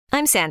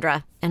I'm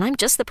Sandra, and I'm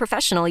just the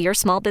professional your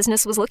small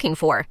business was looking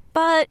for.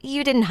 But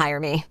you didn't hire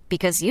me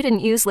because you didn't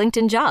use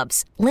LinkedIn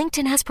Jobs.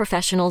 LinkedIn has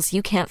professionals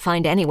you can't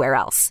find anywhere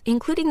else,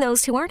 including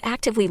those who aren't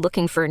actively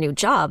looking for a new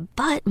job,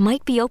 but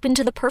might be open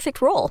to the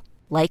perfect role,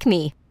 like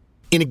me.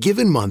 In a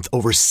given month,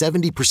 over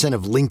 70%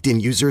 of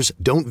LinkedIn users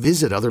don't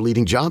visit other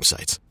leading job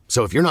sites.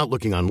 So if you're not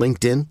looking on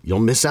LinkedIn, you'll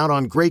miss out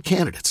on great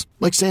candidates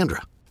like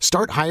Sandra.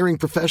 Start hiring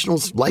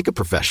professionals like a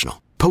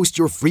professional. Post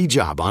your free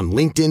job on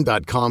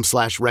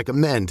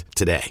linkedin.com/recommend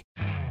today.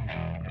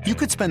 You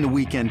could spend the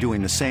weekend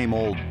doing the same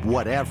old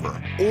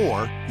whatever,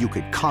 or you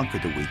could conquer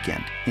the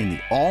weekend in the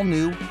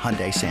all-new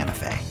Hyundai Santa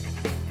Fe.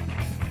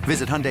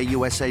 Visit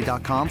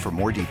HyundaiUSA.com for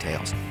more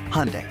details.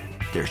 Hyundai,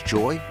 there's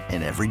joy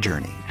in every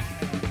journey.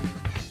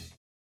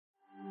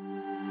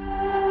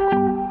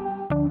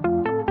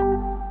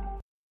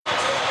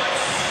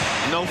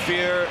 No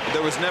fear.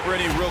 There was never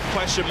any real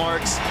question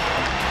marks.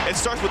 It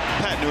starts with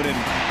Pat Noonan.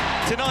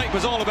 Tonight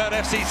was all about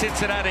FC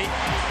Cincinnati.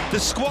 The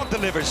squad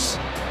delivers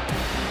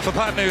for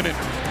Pat Noonan.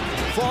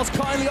 Falls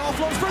kindly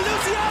offloads for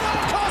Luciano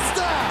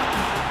Acosta.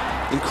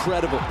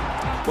 Incredible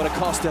what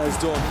Acosta has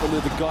done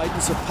under the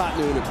guidance of Pat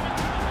Noonan.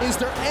 Is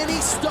there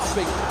any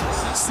stopping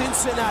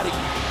Cincinnati?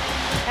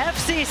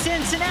 FC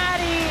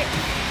Cincinnati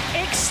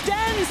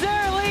extends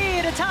their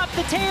lead atop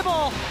the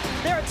table.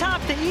 They're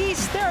atop the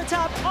East. They're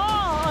atop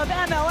all of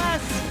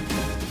MLS.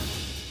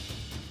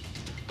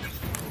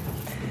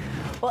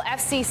 Well,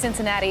 FC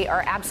Cincinnati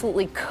are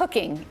absolutely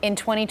cooking in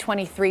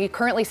 2023,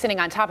 currently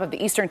sitting on top of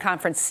the Eastern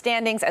Conference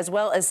standings as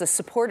well as the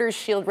Supporters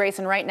Shield race.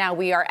 And right now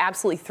we are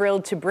absolutely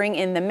thrilled to bring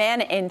in the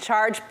man in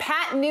charge,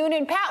 Pat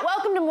Noonan. Pat,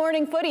 welcome to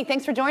Morning Footy.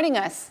 Thanks for joining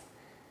us.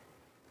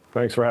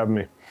 Thanks for having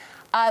me.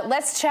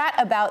 Let's chat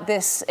about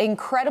this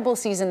incredible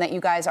season that you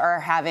guys are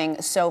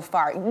having so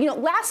far. You know,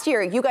 last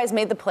year you guys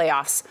made the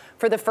playoffs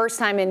for the first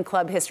time in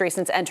club history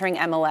since entering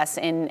MLS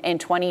in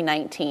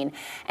 2019.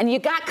 And you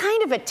got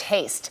kind of a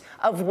taste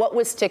of what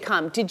was to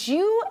come. Did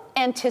you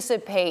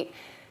anticipate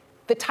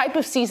the type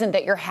of season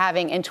that you're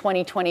having in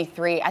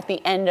 2023 at the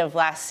end of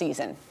last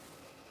season?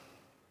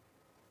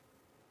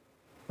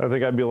 I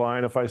think I'd be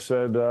lying if I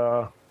said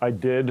I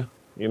did.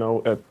 You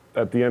know,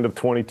 at the end of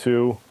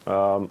 22,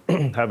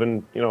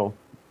 having,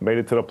 made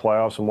it to the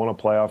playoffs and won a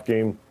playoff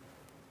game.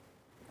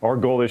 Our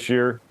goal this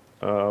year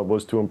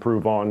was to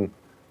improve on,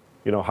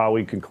 how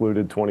we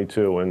concluded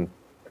 22. And,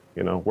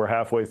 we're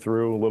halfway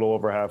through, a little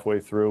over halfway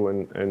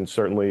through, and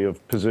certainly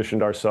have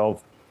positioned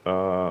ourselves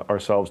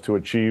to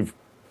achieve,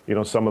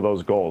 some of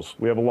those goals.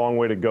 We have a long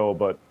way to go,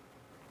 but,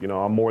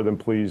 I'm more than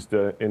pleased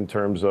in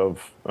terms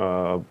of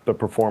the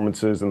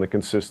performances and the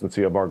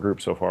consistency of our group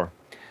so far.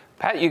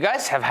 Pat, you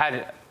guys have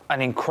had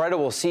an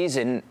incredible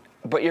season,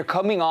 but you're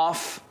coming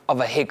off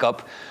of a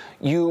hiccup.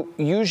 You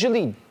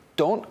usually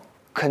don't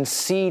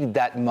concede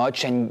that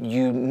much, and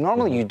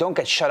you don't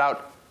get shut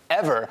out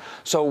ever.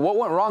 So what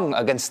went wrong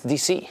against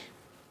DC?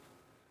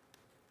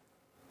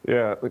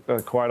 Yeah,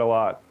 quite a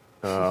lot.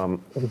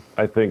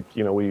 I think,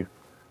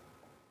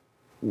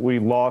 we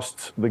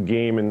lost the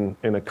game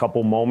in a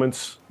couple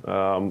moments.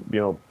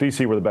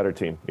 DC were the better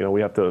team.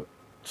 We have to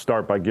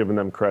start by giving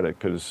them credit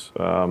because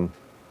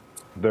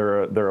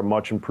they're a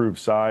much improved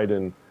side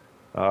and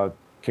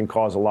can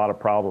cause a lot of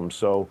problems.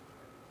 So,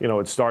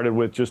 it started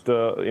with just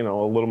a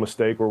little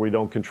mistake where we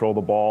don't control the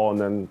ball, and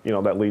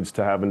then that leads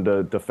to having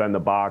to defend the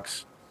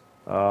box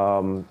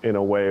in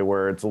a way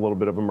where it's a little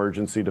bit of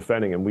emergency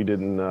defending, and we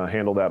didn't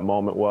handle that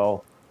moment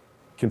well.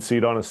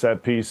 Concede on a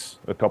set piece,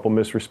 a couple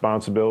missed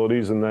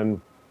responsibilities, and then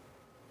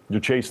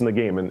you're chasing the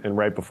game. And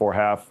right before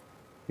half,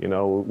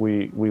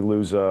 we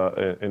lose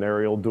an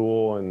aerial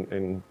duel,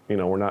 and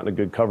we're not in a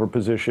good cover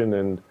position,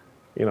 and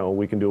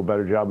we can do a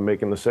better job of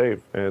making the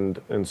save.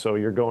 And so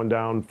you're going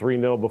down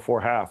 3-0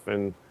 before half,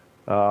 and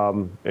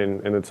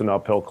it's an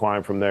uphill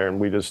climb from there. And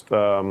we just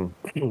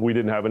we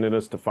didn't have it in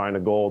us to find a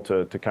goal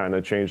to kind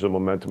of change the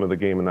momentum of the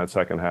game in that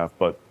second half.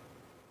 But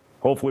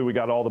hopefully we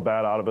got all the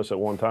bad out of us at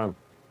one time.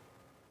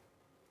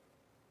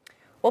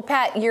 Well,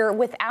 Pat, you're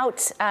without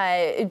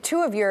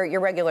two of your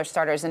regular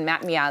starters, in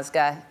Matt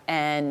Miazga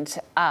and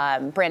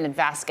Brandon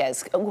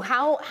Vasquez.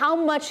 How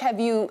much have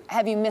you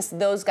missed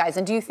those guys?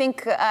 And do you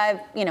think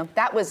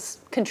that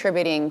was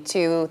contributing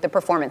to the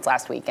performance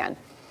last weekend?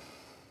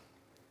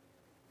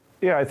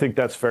 Yeah, I think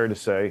that's fair to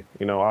say.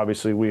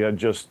 Obviously we had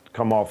just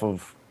come off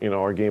of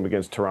our game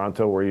against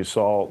Toronto, where you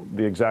saw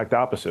the exact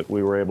opposite.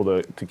 We were able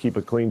to keep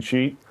a clean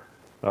sheet,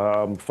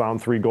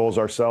 found 3 goals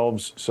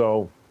ourselves.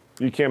 So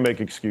you can't make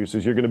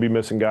excuses. You're going to be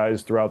missing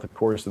guys throughout the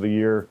course of the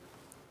year.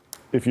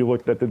 If you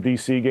looked at the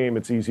DC game,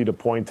 it's easy to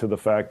point to the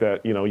fact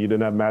that, you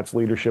didn't have Matt's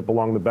leadership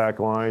along the back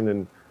line,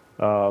 and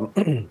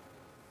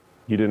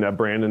you didn't have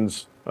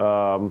Brandon's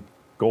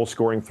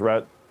goal-scoring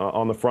threat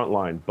on the front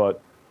line.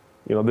 But,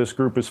 this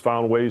group has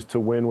found ways to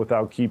win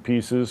without key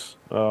pieces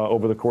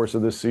over the course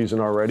of this season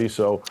already.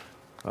 So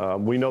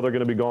we know they're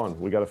going to be gone.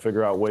 We got to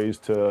figure out ways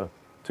to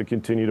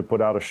continue to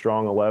put out a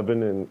strong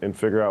 11 and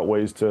figure out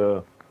ways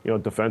to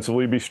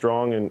defensively be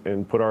strong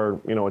and put our,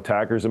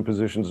 attackers in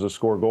positions to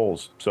score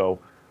goals. So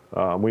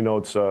we know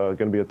it's going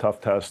to be a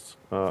tough test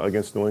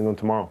against New England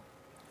tomorrow.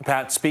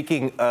 Pat,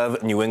 speaking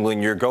of New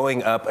England, you're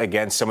going up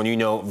against someone you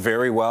know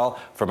very well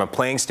from a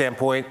playing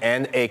standpoint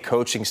and a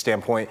coaching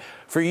standpoint.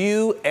 For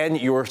you and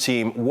your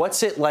team,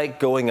 what's it like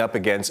going up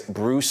against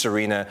Bruce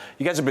Arena?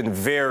 You guys have been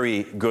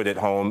very good at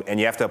home, and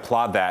you have to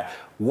applaud that.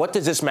 What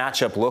does this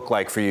matchup look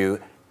like for you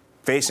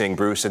facing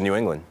Bruce in New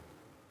England?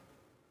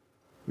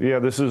 Yeah,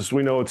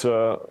 we know it's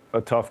a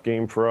tough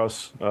game for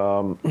us.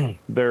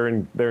 They're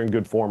in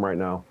good form right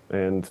now.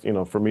 And,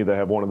 for me, they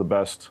have one of the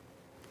best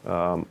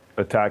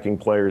attacking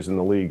players in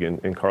the league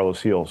in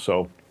Carlos Gil.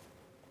 So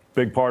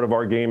big part of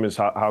our game is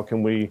how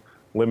can we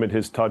limit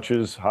his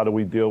touches? How do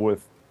we deal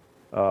with,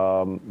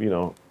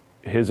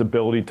 his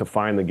ability to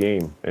find the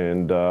game?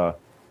 And,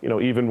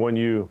 even when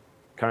you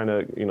kind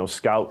of,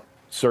 scout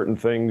certain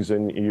things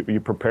and you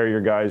prepare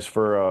your guys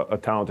for a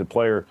talented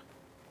player,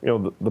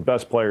 the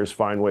best players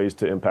find ways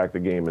to impact the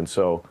game. And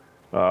so,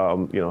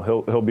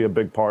 he'll be a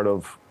big part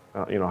of,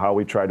 how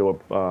we try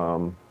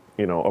to,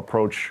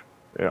 approach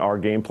our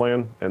game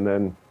plan. And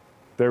then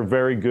they're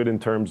very good in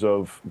terms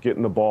of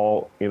getting the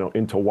ball,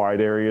 into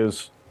wide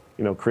areas,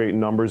 creating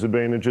numbers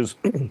advantages,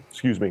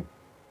 excuse me,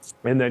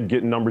 and then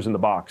getting numbers in the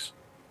box.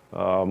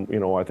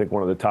 I think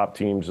one of the top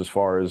teams as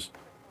far as,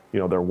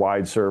 their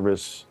wide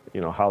service,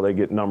 how they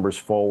get numbers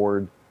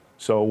forward.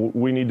 So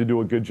we need to do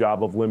a good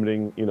job of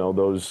limiting,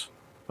 those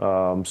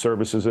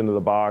services into the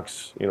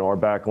box, our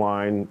back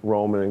line,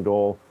 Roman and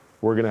goal.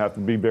 We're going to have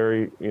to be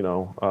very,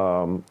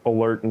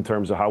 alert in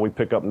terms of how we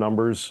pick up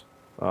numbers,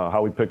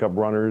 how we pick up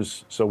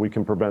runners, so we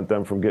can prevent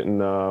them from getting,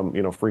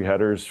 free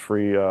headers,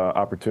 free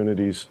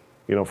opportunities,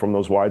 from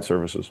those wide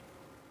services.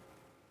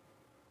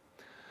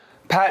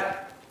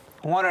 Pat,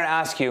 I wanted to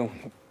ask you,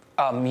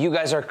 you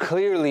guys are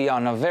clearly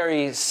on a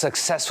very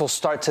successful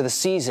start to the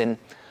season,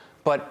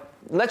 but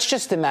let's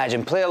just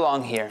imagine, play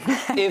along here.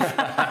 If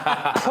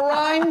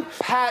prime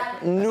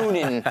Pat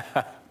Noonan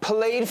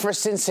played for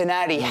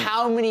Cincinnati,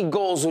 how many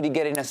goals would he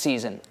get in a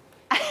season?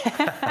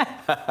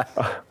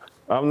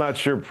 I'm not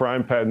sure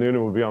prime Pat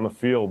Noonan would be on the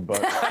field, but,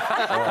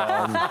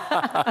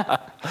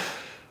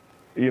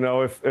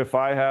 if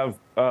I have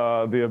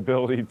the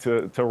ability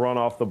to run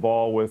off the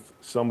ball with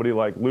somebody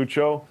like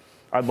Lucho,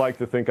 I'd like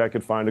to think I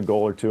could find a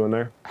goal or two in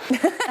there.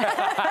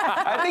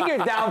 I think you're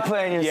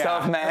downplaying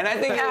yourself, man. I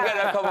think you'll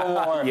get a couple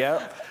more.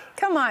 Yep.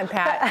 Come on,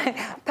 Pat.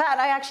 Pat,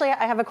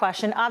 I have a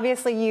question.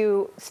 Obviously,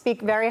 you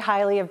speak very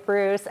highly of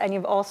Bruce, and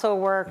you've also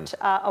worked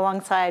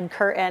alongside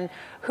Curtin.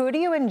 Who do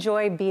you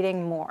enjoy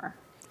beating more?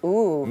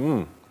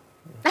 Ooh.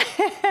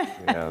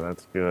 Yeah,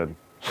 that's good.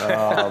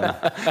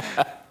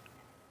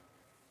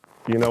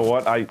 You know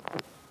what?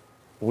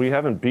 We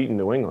haven't beaten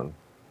New England.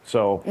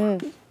 So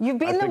You've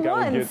beaten them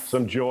once. I would get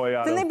some joy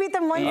out of it. Didn't they beat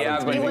them once?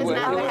 Yeah, but he was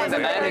not the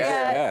manager.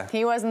 Yeah.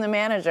 He wasn't the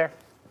manager.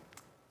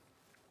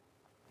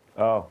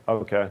 Oh,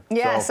 okay.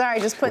 Yeah, so sorry,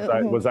 just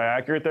putting. Was I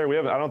accurate there?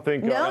 I don't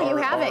think. No, you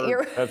haven't.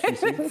 You're.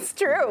 FCC? It's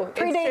true.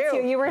 Predates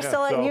you. You were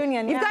still at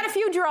Union. You've got a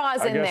few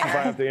draws in there. I guess if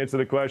I have to answer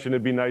the question,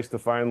 it'd be nice to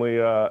finally,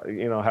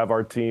 have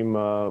our team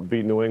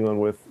beat New England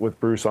with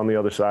Bruce on the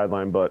other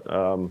sideline. But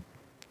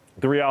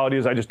the reality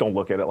is, I just don't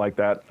look at it like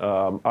that.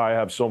 I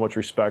have so much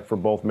respect for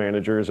both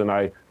managers, and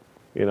I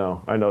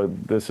know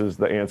this is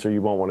the answer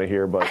you won't want to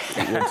hear, but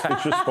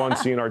it's just fun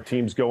seeing our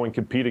teams go and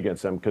compete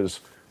against them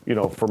because,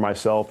 for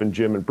myself and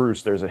Jim and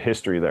Bruce, there's a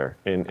history there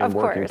in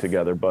working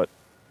together. But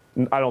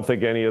I don't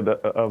think any of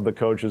the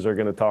coaches are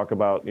going to talk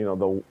about,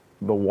 the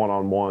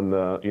one-on-one,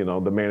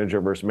 the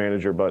manager versus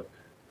manager. But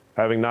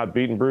having not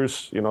beaten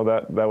Bruce,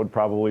 that would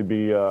probably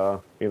be,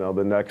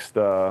 the next,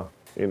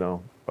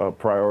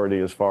 priority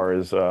as far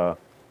as,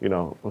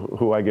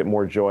 who I get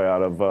more joy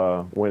out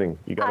of winning.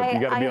 You got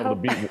to be able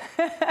to beat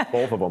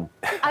both of them.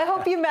 I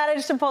hope you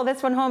managed to pull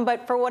this one home,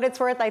 but for what it's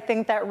worth, I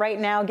think that right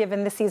now,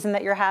 given the season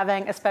that you're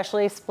having,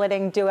 especially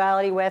splitting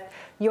duality with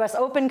U.S.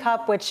 Open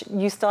Cup, which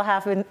you still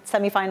have in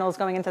semifinals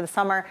going into the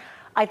summer,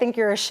 I think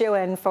you're a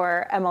shoo-in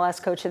for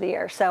MLS Coach of the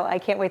Year. So I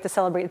can't wait to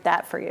celebrate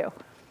that for you.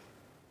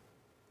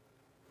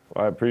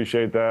 Well, I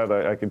appreciate that.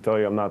 I can tell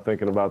you I'm not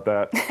thinking about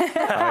that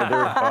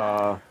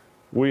either.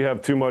 We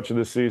have too much of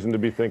this season to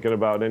be thinking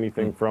about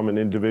anything from an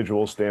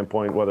individual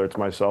standpoint, whether it's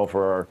myself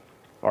or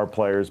our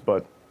players.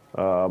 But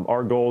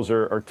our goals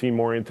are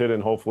team-oriented,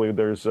 and hopefully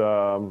there's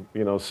some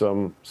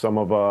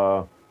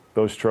of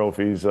those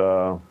trophies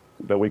that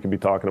we can be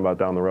talking about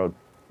down the road.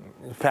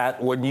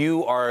 Pat, when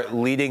you are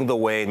leading the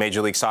way in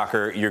Major League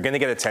Soccer, you're going to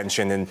get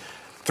attention, and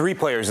three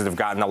players that have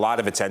gotten a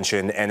lot of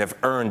attention and have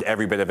earned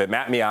every bit of it: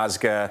 Matt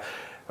Miazga,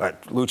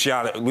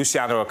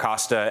 Luciano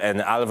Acosta, and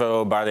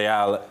Alvaro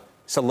Barreal,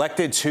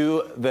 selected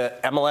to the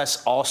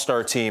MLS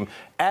All-Star team.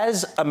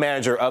 As a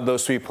manager of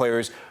those three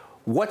players,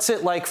 what's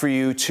it like for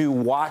you to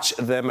watch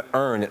them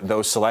earn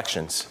those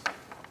selections?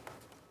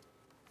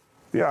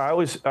 Yeah, I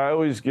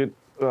always get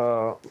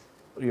a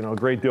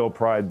great deal of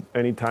pride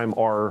anytime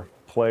our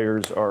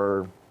players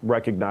are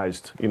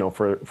recognized,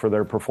 for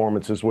their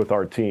performances with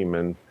our team.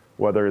 And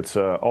whether it's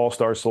an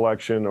all-star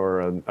selection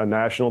or a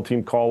national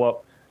team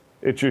call-up,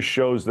 it just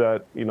shows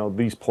that,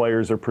 these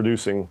players are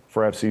producing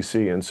for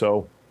FCC. And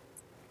so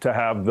to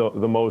have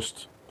the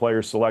most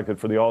players selected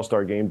for the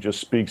all-star game just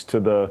speaks to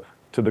the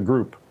to the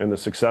group and the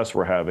success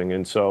we're having.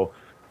 And so,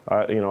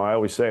 I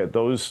always say it,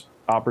 those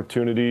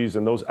opportunities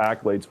and those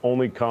accolades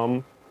only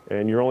come,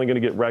 and you're only going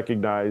to get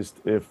recognized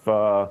if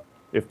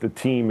the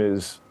team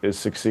is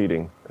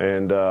succeeding.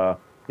 And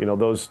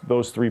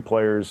those three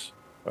players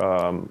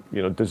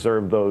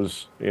deserve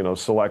those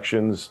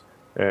selections.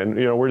 And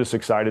we're just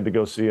excited to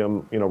go see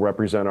them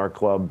represent our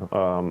club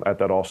at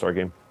that All-Star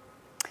game.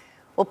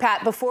 Well,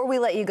 Pat, before we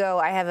let you go,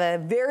 I have a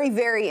very,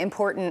 very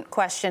important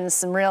question,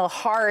 some real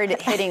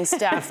hard-hitting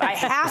stuff. I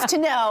have to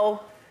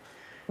know,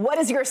 what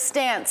is your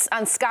stance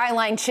on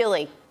Skyline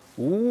Chili?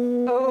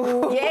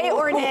 Ooh. Yay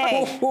or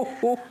nay?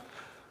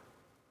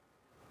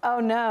 Oh,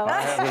 no.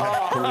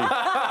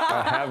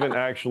 I haven't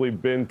actually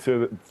been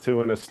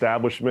to an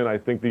establishment. I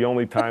think the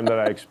only time that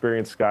I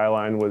experienced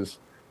Skyline was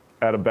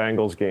at a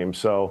Bengals game.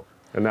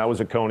 And that was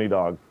a Coney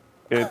dog.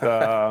 It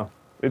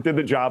did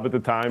the job at the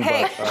time,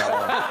 but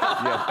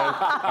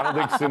I don't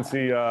think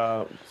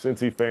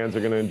Cincy fans are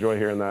going to enjoy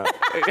hearing that.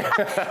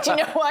 Do you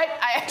know what?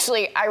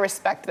 I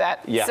respect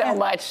that so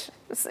much.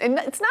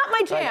 It's not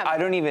my jam. I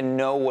don't even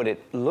know what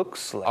it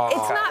looks like.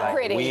 It's not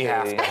pretty. We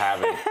have to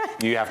have it.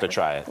 You have to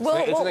try it.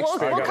 We'll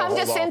come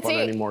to Cincy.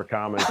 Any more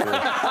comments here.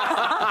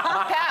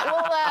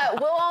 Pat,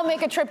 we'll all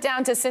make a trip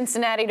down to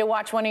Cincinnati to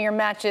watch one of your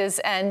matches,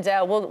 and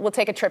we'll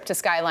take a trip to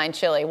Skyline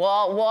Chili. We'll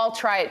all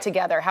try it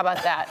together. How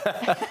about that?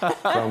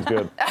 Sounds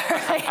good. All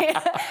right.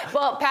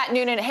 Well, Pat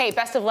Noonan, hey,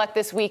 best of luck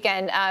this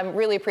weekend.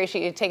 Really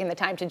appreciate you taking the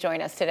time to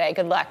join us today.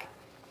 Good luck.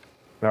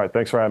 All right.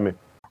 Thanks for having me.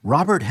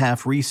 Robert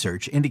Half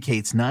research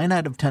indicates 9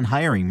 out of 10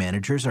 hiring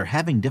managers are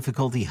having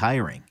difficulty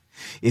hiring.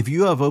 If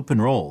you have open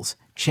roles,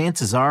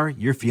 chances are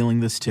you're feeling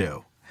this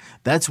too.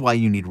 That's why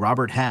you need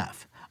Robert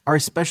Half. Our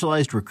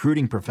specialized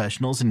recruiting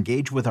professionals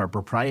engage with our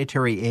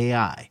proprietary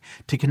AI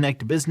to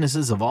connect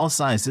businesses of all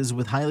sizes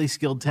with highly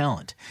skilled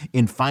talent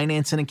in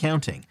finance and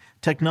accounting,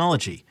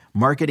 technology,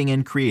 marketing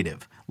and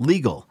creative,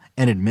 legal,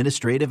 and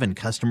administrative and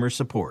customer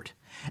support.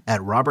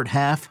 At Robert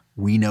Half,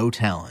 we know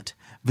talent.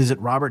 Visit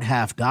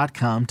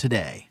roberthalf.com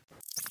today.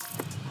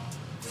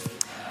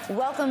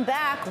 Welcome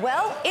back.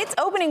 Well, it's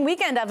opening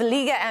weekend of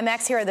Liga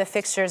MX. Here are the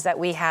fixtures that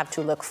we have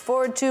to look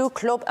forward to.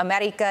 Club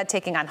America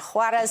taking on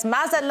Juarez,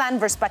 Mazatlan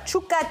versus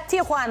Pachuca,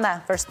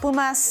 Tijuana versus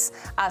Pumas,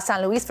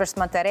 San Luis versus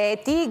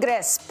Monterrey,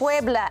 Tigres,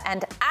 Puebla,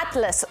 and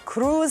Atlas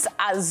Cruz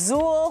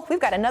Azul. We've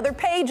got another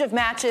page of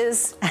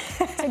matches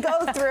to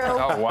go through.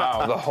 Oh,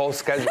 wow. The whole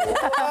schedule.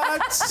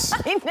 What?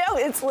 I know,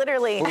 it's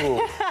literally.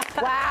 Ooh.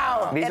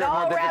 Wow. It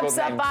all wraps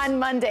up on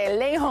Monday.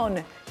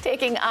 León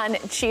taking on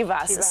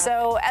Chivas.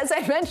 So, as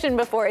I mentioned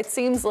before, it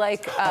seems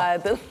like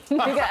the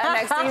Liga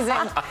MX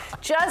season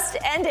just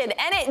ended,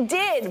 and it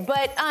did.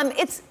 But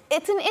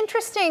it's an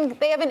interesting.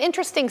 They have an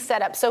interesting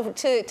setup. So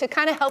to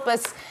kind of help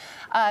us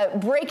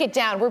break it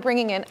down, we're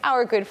bringing in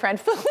our good friend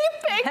Felipe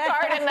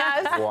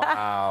Cardenas.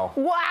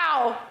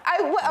 Wow.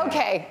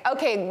 Okay.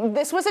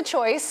 This was a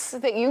choice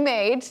that you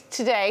made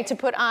today to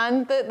put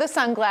on the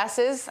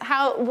sunglasses.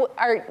 How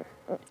are you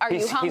hungover?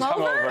 He's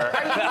hungover.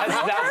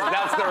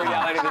 That's the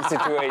reality of the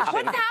situation.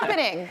 What's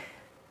happening?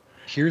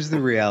 Here's the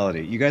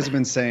reality. You guys have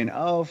been saying,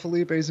 oh,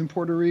 Felipe's in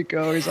Puerto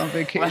Rico. He's on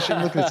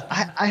vacation. Look at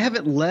this. I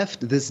haven't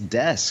left this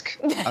desk.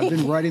 I've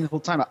been writing the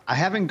whole time. I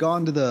haven't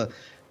gone to the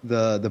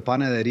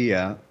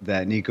panaderia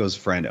that Nico's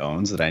friend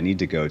owns that I need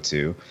to go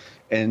to.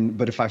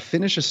 But if I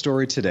finish a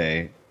story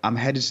today, I'm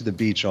headed to the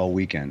beach all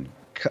weekend.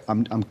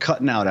 I'm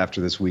cutting out after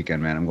this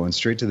weekend, man. I'm going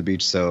straight to the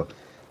beach. So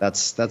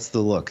that's the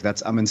look.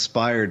 I'm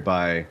inspired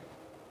by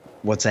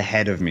what's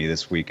ahead of me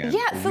this weekend.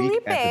 Yeah,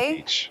 Felipe,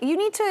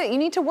 you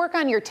need to work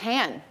on your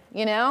tan.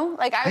 You know,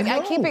 like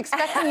I keep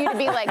expecting you to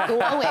be like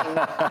glowing.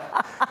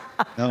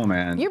 No,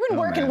 man. You've been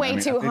working way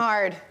too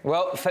hard.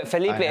 Well,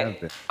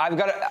 Felipe, I've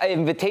got an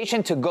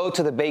invitation to go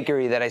to the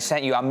bakery that I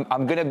sent you.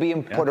 I'm going to be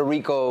in Puerto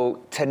Rico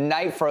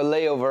tonight for a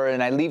layover,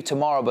 and I leave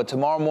tomorrow. But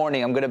tomorrow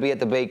morning, I'm going to be at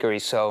the bakery.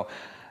 So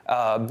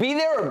be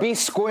there or be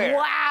square.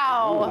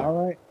 Wow.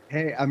 All right.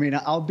 Hey, I mean,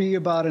 I'll be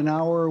about an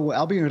hour.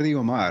 I'll be in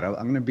Rio Mar. I'm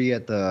going to be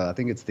at I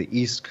think it's the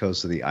east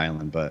coast of the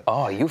island. But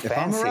oh, you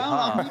fancy, if I'm around,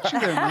 I'll meet you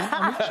there, man.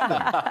 I'll meet you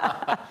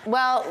there.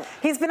 Well,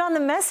 he's been on the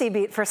Messi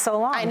beat for so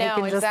long. I know,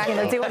 he can exactly.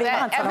 Just, do what he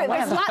wants.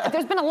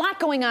 There's been a lot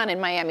going on in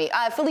Miami.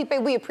 Felipe,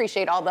 we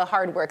appreciate all the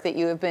hard work that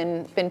you have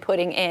been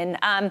putting in.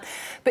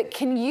 But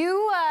can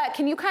you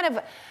kind of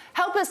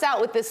help us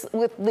out with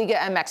Liga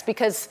MX,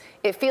 because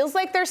it feels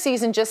like their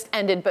season just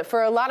ended, but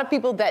for a lot of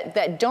people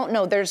that don't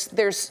know,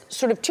 there's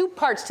sort of two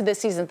parts to this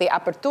season, the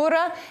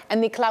Apertura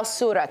and the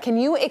Clausura. Can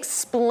you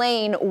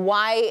explain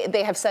why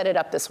they have set it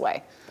up this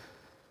way?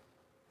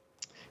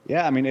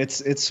 Yeah, I mean,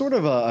 it's sort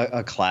of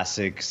a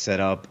classic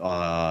setup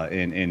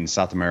in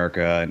South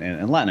America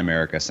and Latin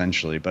America,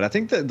 essentially. But I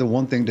think that the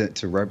one thing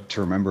to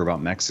remember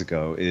about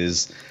Mexico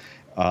is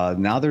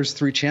now there's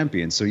 3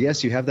 champions. So,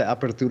 yes, you have the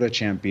Apertura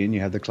champion. You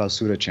have the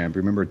Clausura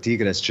champion. Remember,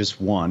 Tigres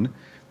just won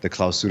the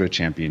Clausura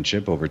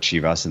championship over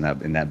Chivas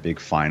in that big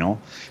final.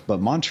 But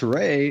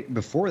Monterrey,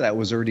 before that,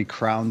 was already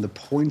crowned the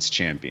points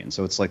champion.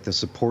 So it's like the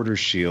supporters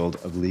shield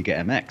of Liga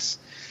MX.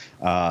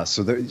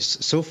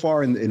 So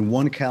far in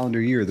one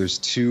calendar year, there's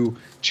 2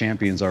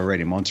 champions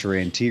already,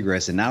 Monterrey and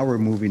Tigres, and now we're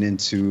moving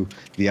into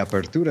the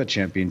Apertura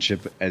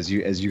Championship, as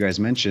you guys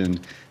mentioned,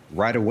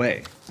 right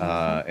away.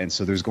 And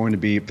so there's going to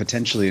be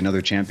potentially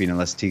another champion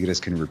unless Tigres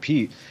can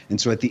repeat.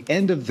 And so at the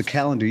end of the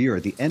calendar year,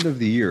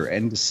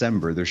 end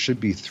December, there should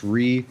be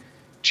 3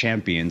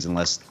 champions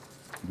unless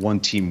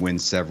one team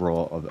wins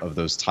several of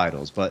those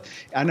titles. But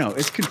I know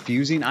it's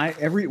confusing.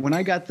 When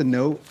I got the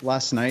note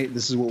last night,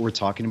 this is what we're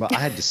talking about, I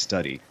had to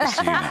study.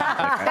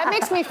 That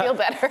makes me feel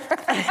better.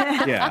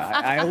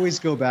 Yeah, I always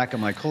go back.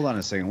 I'm like, hold on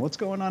a second, what's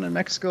going on in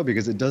Mexico?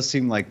 Because it does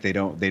seem like they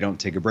don't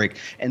take a break.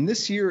 And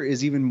this year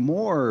is even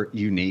more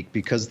unique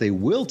because they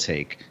will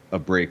take a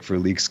break for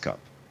Leagues Cup.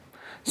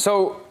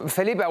 So,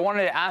 Felipe, I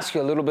wanted to ask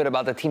you a little bit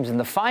about the teams in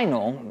the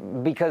final,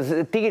 because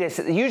Tigres,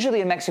 usually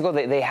in Mexico,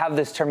 they have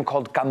this term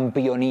called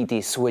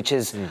campeonitis, which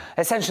is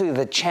essentially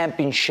the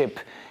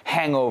championship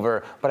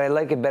hangover, but I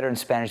like it better in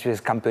Spanish because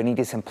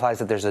campeonitis implies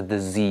that there's a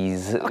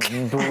disease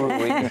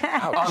brewing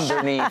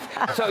underneath.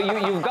 So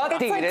you've got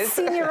Tigres.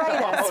 Like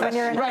senioritis when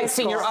you're in high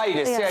school.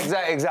 Senioritis,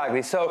 yeah,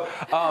 exactly. So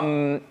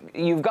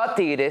you've got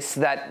Tigres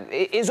that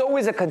is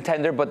always a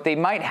contender, but they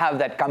might have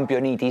that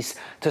campeonitis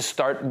to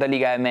start the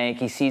Liga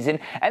MX season.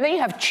 And then you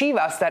have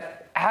Chivas that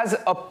has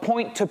a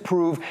point to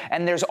prove,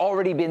 and there's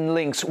already been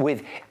links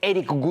with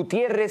Eric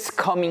Gutierrez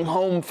coming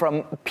home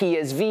from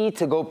PSV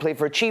to go play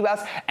for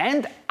Chivas,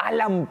 and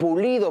Alan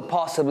Pulido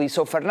possibly.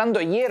 So Fernando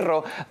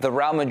Hierro, the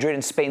Real Madrid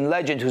and Spain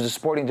legend, who's the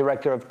sporting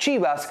director of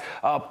Chivas,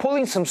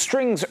 pulling some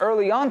strings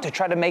early on to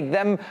try to make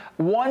them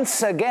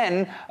once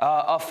again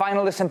a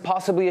finalist and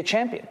possibly a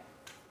champion.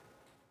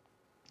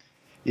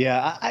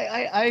 Yeah,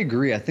 I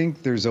agree. I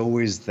think there's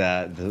always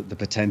the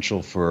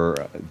potential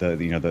for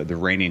the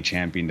reigning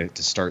champion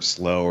to start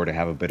slow or to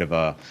have a bit of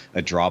a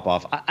drop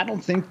off. I don't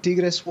think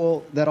Tigres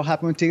that'll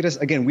happen with Tigres.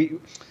 Again,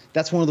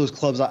 that's one of those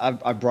clubs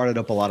I brought it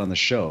up a lot on the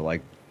show.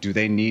 Like, do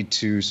they need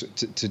to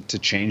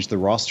change the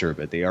roster a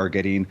bit? They are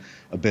getting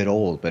a bit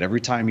old, but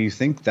every time you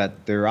think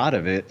that they're out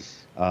of it,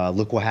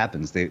 look what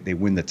happens. They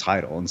win the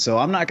title. And so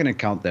I'm not going to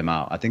count them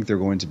out. I think they're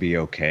going to be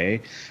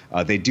okay.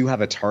 They do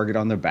have a target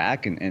on their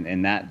back,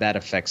 and that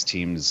affects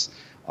teams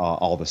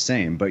all the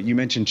same. But you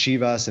mentioned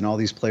Chivas and all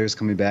these players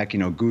coming back.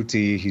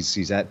 Guti,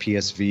 he's at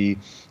PSV.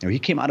 He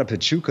came out of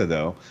Pachuca,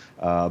 though.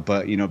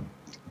 But,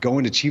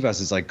 going to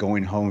Chivas is like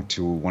going home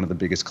to one of the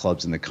biggest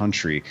clubs in the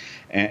country.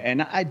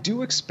 And I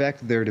do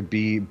expect there to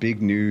be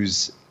big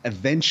news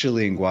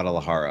eventually in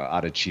Guadalajara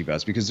out of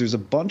Chivas, because there's a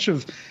bunch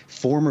of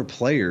former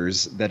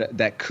players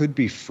that could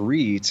be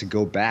free to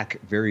go back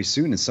very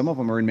soon, and some of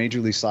them are in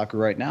Major League Soccer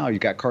right now. You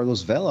got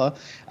Carlos Vela.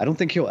 I don't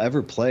think he'll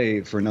ever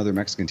play for another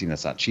Mexican team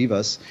that's not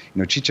Chivas.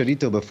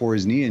 Chicharito, before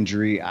his knee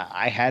injury,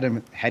 I had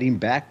him heading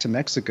back to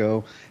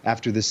Mexico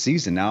after this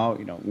season. Now,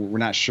 we're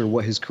not sure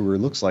what his career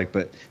looks like,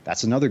 but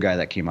that's another guy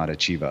that came out of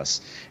Chivas.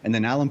 And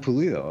then Alan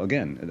Pulido,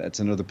 again, that's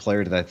another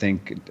player that I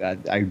think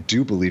I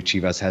do believe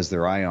Chivas has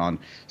their eye on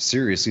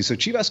seriously. So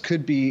Chivas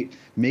could be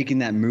making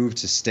that move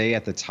to stay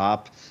at the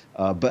top,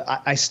 but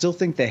I still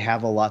think they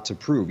have a lot to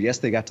prove. Yes,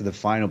 they got to the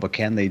final, but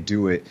can they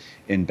do it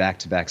in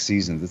back-to-back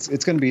seasons?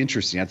 It's going to be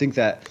interesting. I think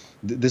that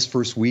this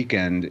first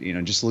weekend,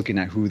 just looking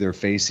at who they're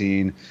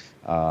facing,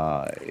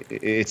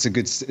 it's a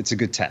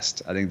good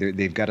test. I think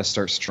they've got to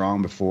start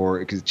strong because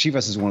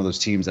Chivas is one of those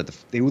teams that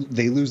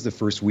they lose the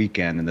first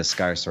weekend and the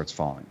sky starts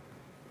falling.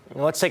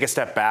 Let's take a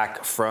step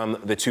back from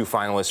the 2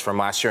 finalists from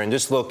last year and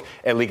just look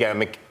at Liga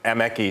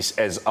MX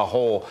as a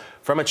whole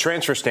from a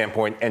transfer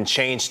standpoint and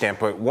change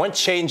standpoint. What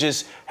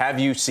changes have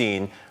you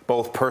seen,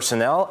 both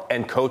personnel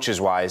and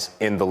coaches-wise,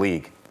 in the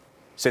league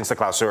since the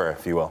Clausura,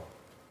 if you will?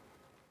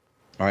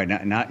 All right,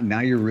 now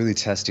you're really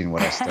testing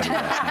what I studied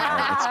last night. All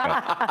right,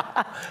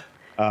 let's go.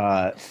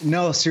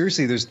 No,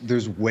 seriously,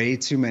 there's way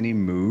too many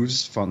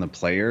moves from the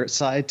player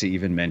side to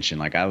even mention.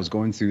 Like, I was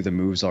going through the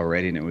moves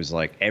already, and it was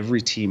like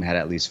every team had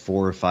at least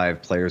 4 or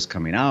 5 players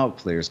coming out,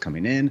 players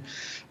coming in.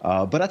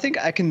 But I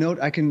think I can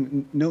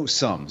note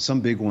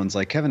some big ones,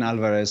 like Kevin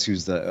Alvarez,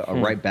 who's a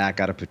right back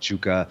out of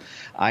Pachuca.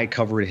 I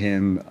covered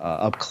him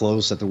up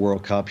close at the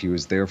World Cup. He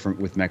was there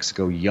with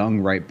Mexico, young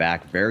right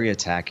back, very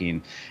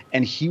attacking.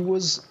 And he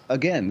was,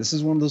 again, this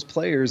is one of those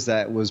players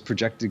that was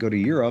projected to go to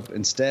Europe.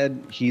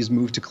 Instead, he's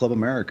moved to Club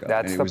America.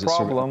 That's the problem.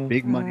 Sort of a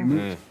big money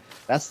move.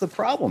 That's the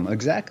problem,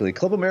 exactly.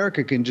 Club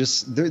America can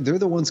they're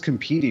the ones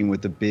competing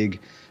with the big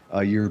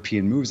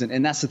European moves.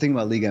 And that's the thing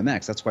about Liga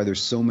MX. That's why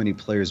there's so many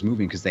players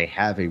moving, because they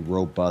have a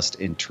robust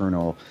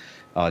internal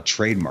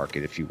trade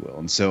market, if you will,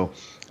 and so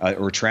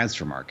or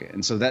transfer market.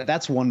 And so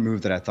that's one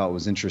move that I thought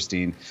was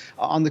interesting.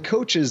 On the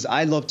coaches,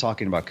 I love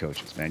talking about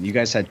coaches, man. You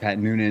guys had Pat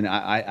Noonan.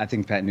 I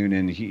think Pat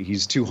Noonan,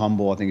 he's too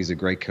humble. I think he's a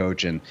great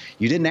coach. And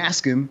you didn't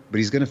ask him, but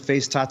he's going to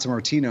face Tata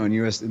Martino in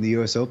the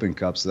U.S. Open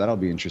Cup, so that'll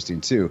be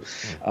interesting too.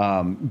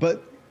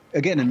 But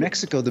again, in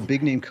Mexico, the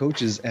big-name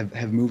coaches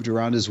have moved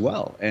around as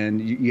well.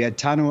 And you had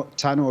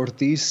Tano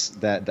Ortiz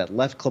that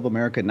left Club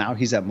America. Now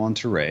he's at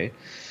Monterrey.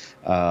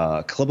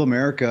 Club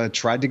America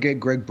tried to get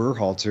Greg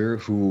Berhalter,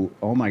 who,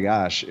 oh my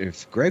gosh,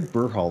 if Greg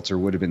Berhalter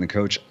would have been the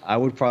coach, I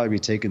would probably be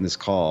taking this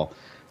call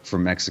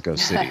from Mexico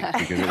City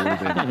because it would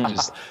have been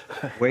just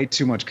way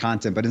too much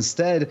content. But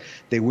instead,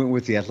 they went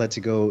with the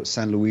Atletico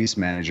San Luis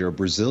manager, a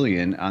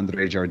Brazilian,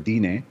 André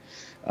Jardine,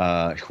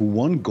 who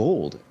won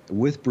gold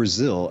with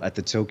Brazil at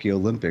the Tokyo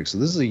Olympics. So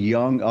this is a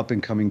young,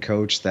 up-and-coming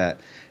coach that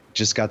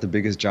just got the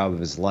biggest job of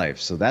his life.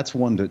 So that's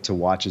one to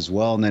watch as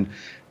well. And then,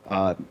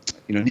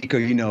 Nico,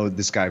 you know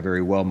this guy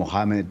very well,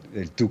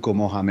 Tuco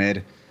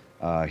Mohamed.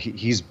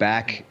 He's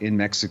back in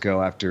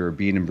Mexico after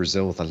being in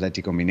Brazil with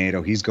Atlético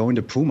Mineiro. He's going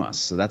to Pumas,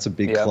 so that's a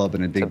big club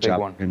and a big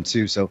job for him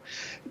too. So,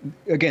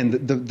 again,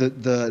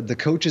 the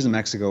coaches in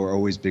Mexico are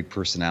always big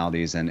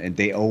personalities, and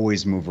they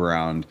always move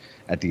around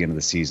at the end of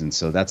the season.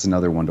 So that's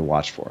another one to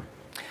watch for.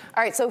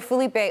 All right, so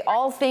Felipe,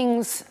 all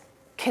things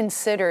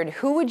considered,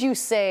 who would you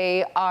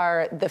say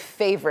are the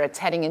favorites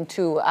heading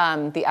into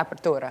the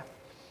Apertura?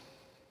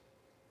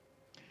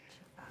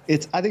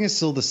 I think it's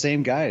still the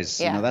same guys.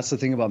 Yeah. That's the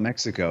thing about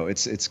Mexico.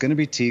 It's going to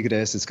be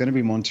Tigres. It's going to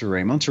be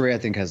Monterrey. Monterrey, I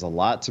think, has a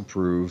lot to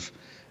prove.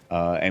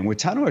 And with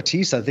Tano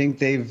Ortiz, I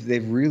think I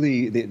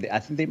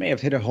think they may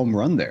have hit a home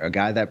run there. A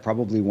guy that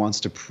probably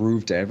wants to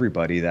prove to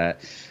everybody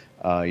that,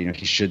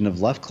 he shouldn't have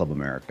left Club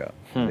America.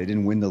 They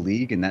didn't win the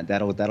league, and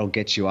that'll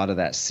get you out of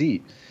that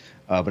seat.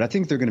 But I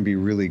think they're going to be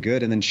really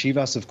good. And then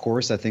Chivas, of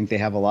course, I think they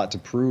have a lot to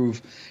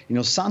prove.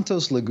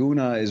 Santos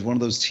Laguna is one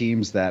of those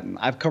teams that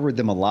I've covered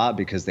them a lot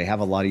because they have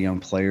a lot of young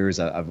players.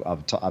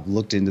 I've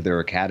looked into their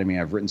academy.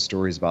 I've written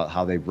stories about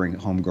how they bring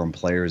homegrown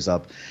players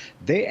up.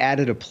 They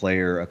added a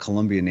player, a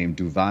Colombian named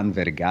Duvan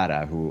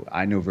Vergara, who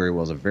I know very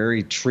well is a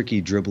very tricky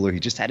dribbler.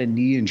 He just had a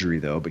knee injury,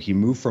 though, but he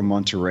moved from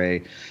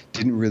Monterrey,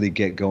 didn't really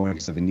get going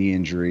because of a knee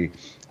injury.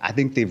 I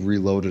think they've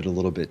reloaded a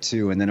little bit,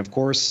 too. And then, of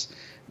course,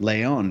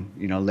 Leon,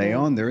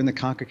 they're in the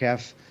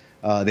CONCACAF.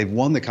 They've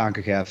won the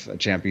CONCACAF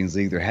Champions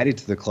League. They're headed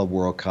to the Club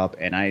World Cup.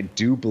 And I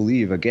do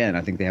believe, again,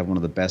 I think they have one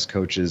of the best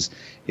coaches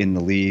in the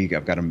league.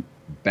 I've got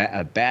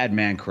a bad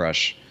man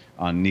crush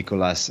on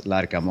Nicolas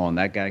Larcamón.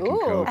 That guy can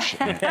coach.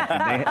 And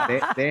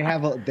they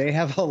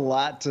have a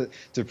lot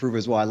to prove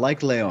as well. I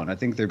like Leon. I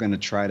think they're going to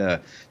try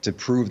to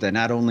prove that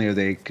not only are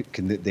they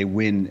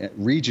win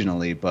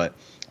regionally, but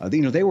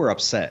they were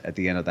upset at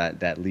the end of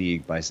that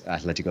league by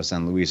Atlético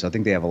San Luis. So I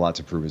think they have a lot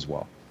to prove as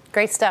well.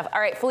 Great stuff. All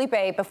right,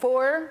 Felipe,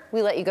 before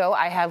we let you go,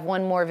 I have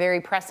one more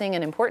very pressing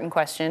and important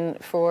question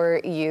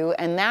for you,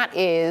 and that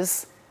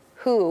is,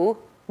 who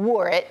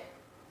wore it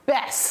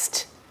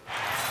best?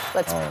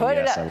 Let's put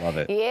it up. I love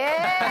it.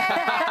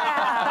 Yeah.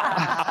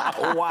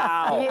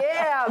 Wow.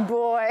 Yeah,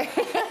 boy.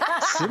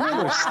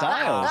 Similar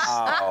styles.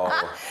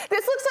 Wow.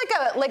 This looks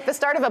like the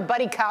start of a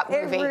buddy cop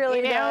movie. It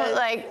really does.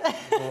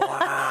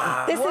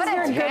 Wow. This is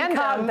your good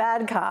cop,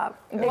 bad cop.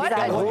 What a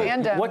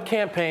tandem. What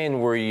campaign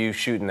were you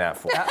shooting that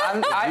for? Is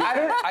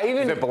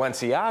it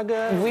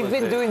Balenciaga? We've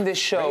been doing this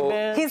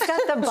show. He's got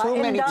the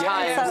button many done,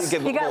 times. so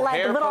you got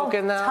like little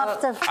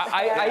tufts of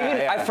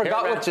I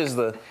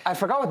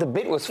forgot what the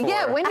bit was for.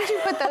 Yeah, when did you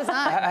put those on?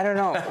 I don't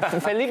know.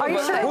 Felipe, Are you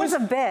sure it was a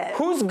bit?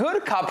 Who's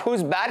good cop?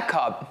 Who's bad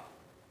cop?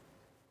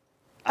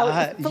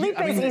 Felipe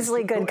is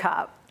easily good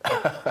cop.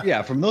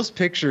 Yeah, from those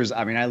pictures,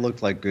 I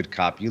looked like good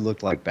cop. You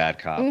looked like bad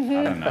cop. I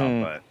don't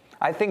know, but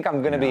I think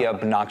I'm going to be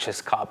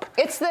obnoxious cop.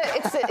 It's the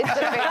facial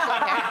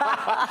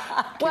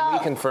hair. Can we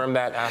confirm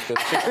that after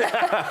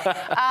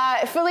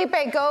the show?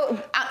 Felipe, go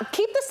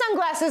keep the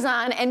sunglasses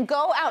on and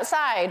go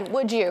outside,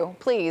 would you,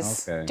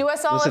 please? Okay. Do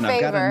us all Listen, a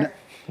favor.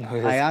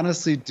 I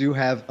honestly do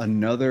have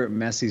another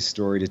messy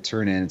story to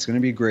turn in. It's going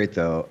to be great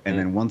though, and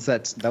then once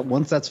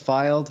that's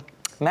filed.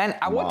 Man,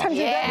 at what time's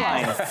your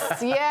deadline?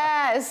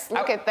 Yes,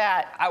 look at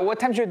that. At what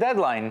time's your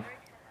deadline?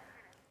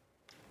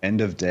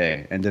 End of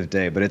day.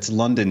 But it's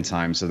London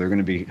time, so they're going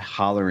to be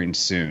hollering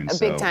soon. A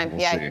big time,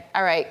 we'll yeah. see.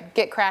 All right,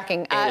 get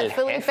cracking.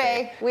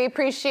 Felipe, we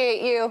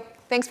appreciate you.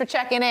 Thanks for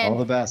checking in. All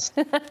the best.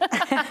 All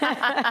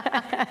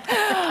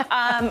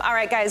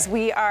right, guys,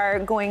 we are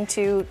going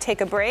to take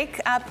a break.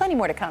 Plenty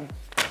more to come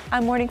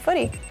on Morning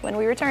Footy. When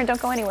we return,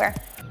 don't go anywhere.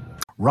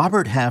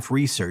 Robert Half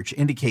research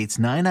indicates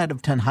 9 out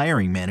of 10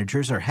 hiring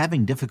managers are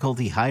having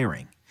difficulty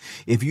hiring.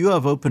 If you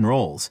have open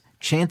roles,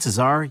 chances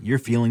are you're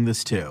feeling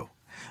this too.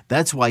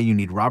 That's why you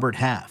need Robert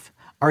Half.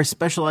 Our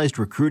specialized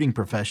recruiting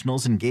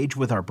professionals engage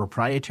with our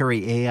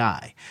proprietary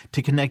AI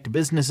to connect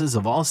businesses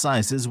of all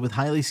sizes with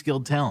highly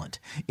skilled talent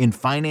in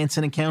finance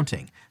and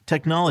accounting,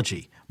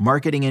 technology,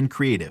 marketing and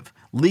creative,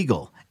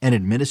 legal, and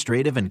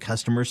administrative and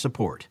customer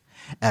support.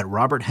 At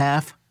Robert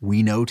Half,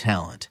 we know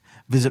talent.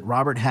 Visit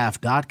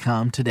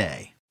roberthalf.com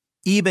today.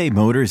 eBay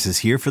Motors is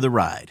here for the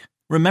ride.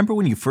 Remember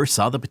when you first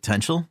saw the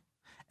potential?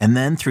 And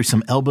then through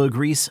some elbow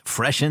grease,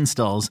 fresh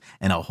installs,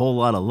 and a whole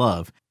lot of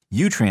love,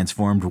 you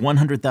transformed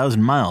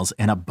 100,000 miles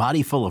and a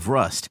body full of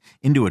rust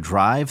into a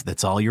drive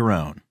that's all your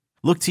own.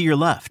 Look to your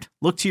left.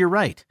 Look to your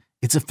right.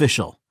 It's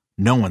official.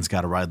 No one's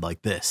got a ride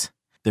like this.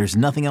 There's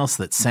nothing else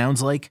that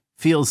sounds like,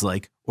 feels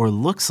like, or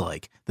looks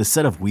like the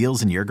set of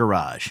wheels in your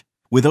garage.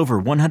 With over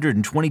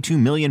 122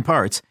 million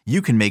parts,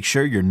 you can make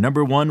sure your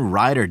number one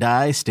ride or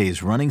die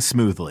stays running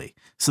smoothly.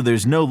 So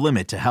there's no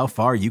limit to how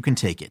far you can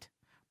take it.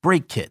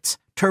 Brake kits,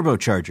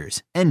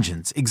 Turbochargers,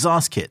 engines,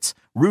 exhaust kits,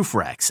 roof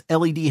racks,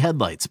 LED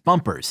headlights,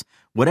 bumpers,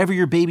 whatever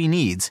your baby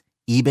needs,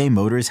 eBay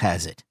Motors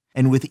has it.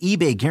 And with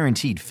eBay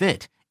Guaranteed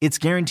Fit, it's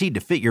guaranteed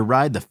to fit your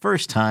ride the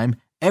first time,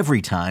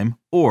 every time,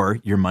 or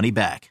your money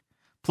back.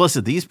 Plus,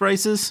 at these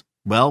prices,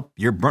 well,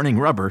 you're burning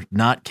rubber,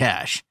 not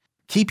cash.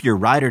 Keep your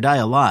ride or die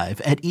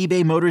alive at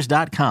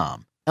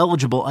ebaymotors.com.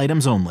 Eligible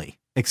items only.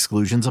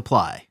 Exclusions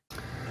apply.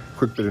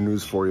 Quick bit of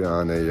news for you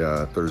on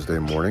a Thursday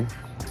morning.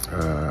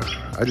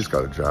 I just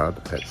got a job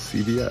at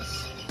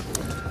CVS.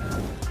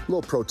 A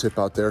little pro tip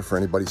out there for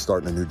anybody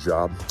starting a new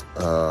job.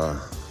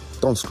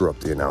 Don't screw up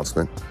the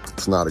announcement.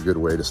 It's not a good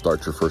way to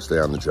start your first day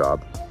on the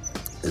job,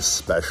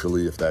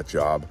 especially if that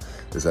job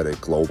is at a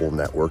global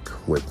network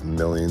with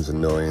millions and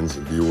millions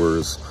of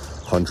viewers,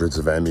 hundreds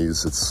of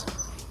Emmys.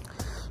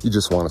 You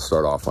just want to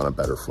start off on a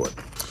better foot.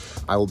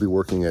 I will be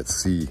working at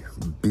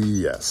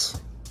CBS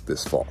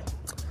this fall.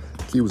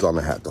 He was on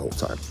the hat the whole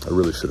time. I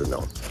really should have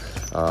known.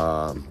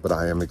 But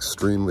I am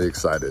extremely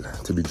excited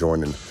to be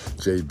joining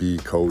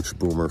JB, Coach,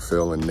 Boomer,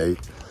 Phil, and Nate.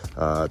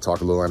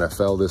 Talk a little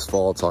NFL this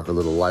fall, talk a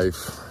little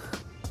life,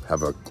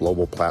 have a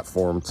global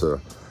platform to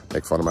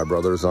make fun of my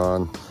brothers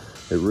on.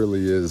 It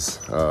really is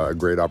a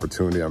great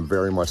opportunity. I'm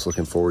very much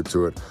looking forward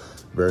to it.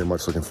 Very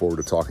much looking forward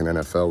to talking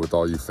NFL with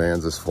all you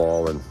fans this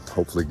fall and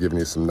hopefully giving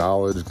you some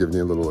knowledge, giving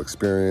you a little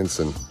experience,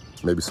 and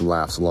maybe some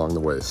laughs along the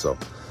way. So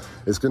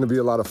it's going to be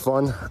a lot of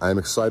fun. I'm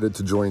excited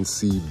to join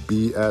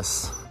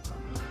CBS.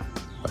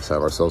 Let's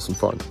have ourselves some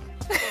fun.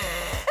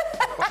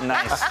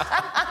 Nice.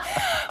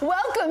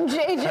 Welcome,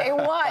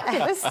 JJ Watt, to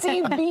the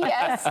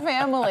CBS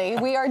family.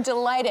 We are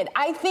delighted.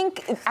 I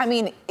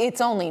mean,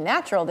 it's only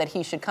natural that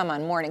he should come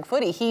on Morning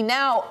Footy. He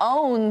now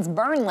owns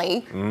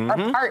Burnley,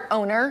 or part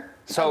owner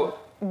of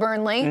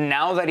Burnley.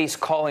 Now that he's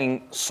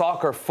calling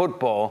soccer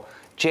football,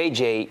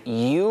 JJ,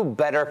 you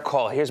better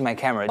call. Here's my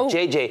camera. Oh.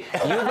 JJ, you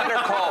better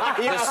call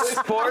the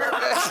sport.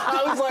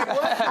 I was like,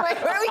 what?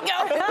 Wait, where are we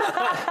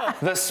going?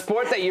 The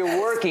sport that you're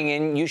working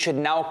in, you should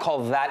now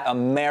call that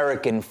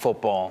American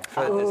football.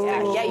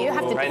 Yeah, you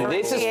have to differentiate.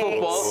 This is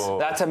football.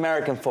 That's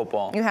American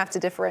football. You have to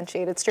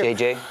differentiate. It's true.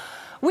 JJ?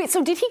 Wait,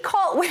 so did he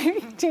call,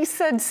 he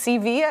said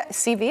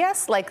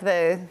CVS, like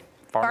the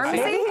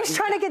pharmacy? He's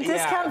trying to get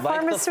discount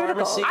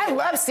pharmaceuticals. I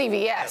love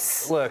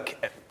CVS. Look,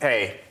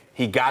 hey,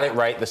 he got it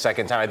right the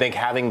second time. I think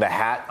having the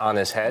hat on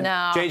his head.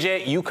 No.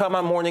 JJ, you come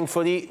on Morning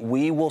Footy,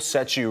 we will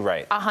set you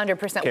right.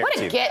 100%. What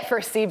a get for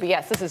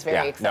CBS. This is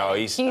very exciting. No,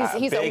 he's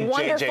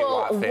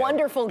a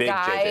wonderful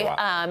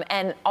guy,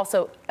 and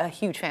also a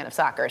huge fan of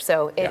soccer.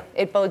 So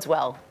it bodes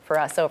well for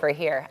us over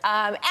here.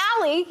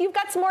 Allie, you've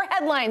got some more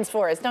headlines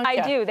for us, don't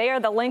you? I do. They are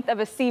the length of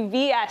a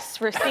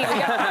CVS receipt.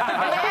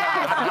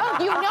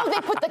 You know they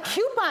put the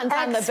coupons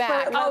on the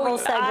back.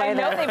 I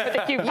know they put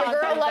the coupons.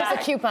 Your girl loves a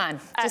coupon.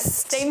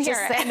 Same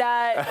here. And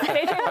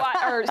JJ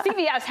Watt or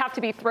CVS have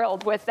to be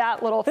thrilled with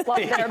that little fluff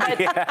there. But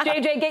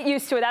JJ, get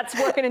used to it. That's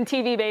working in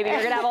TV, baby.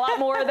 You're gonna have a lot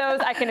more of those.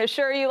 I can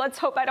assure you. Let's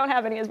hope I don't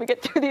have any as we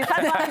get through these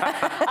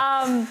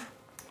headlines.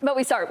 But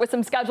we start with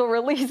some schedule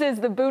releases.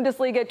 The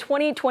Bundesliga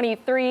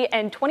 2023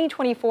 and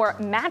 2024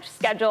 match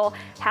schedule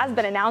has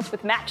been announced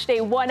with match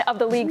day 1 of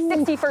the league's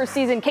 61st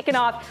season kicking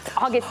off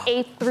August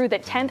 8th through the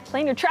 10th.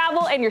 Plan your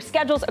travel and your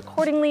schedules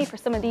accordingly for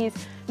some of these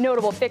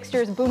notable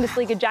fixtures.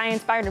 Bundesliga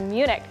giants Bayern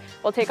Munich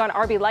will take on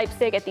RB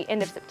Leipzig at the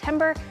end of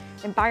September.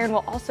 And Bayern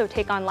will also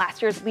take on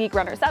last year's league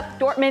runners-up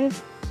Dortmund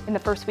in the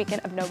first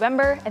weekend of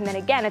November, and then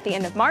again at the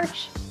end of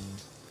March.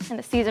 And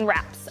the season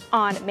wraps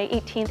on May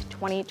 18th,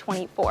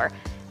 2024.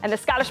 And the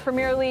Scottish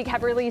Premier League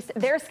have released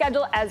their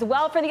schedule as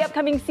well for the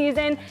upcoming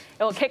season.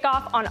 It will kick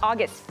off on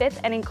August 5th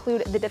and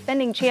include the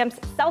defending champs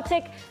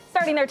Celtic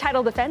starting their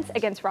title defense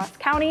against Ross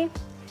County.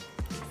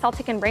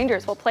 Celtic and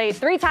Rangers will play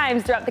 3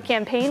 times throughout the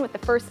campaign, with the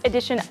first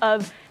edition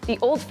of the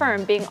Old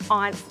Firm being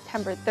on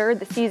September 3rd.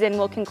 The season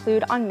will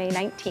conclude on May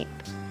 19th.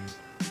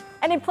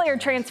 And in player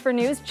transfer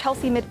news,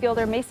 Chelsea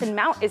midfielder Mason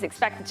Mount is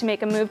expected to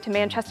make a move to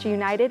Manchester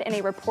United in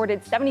a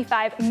reported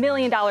 $75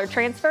 million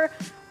transfer.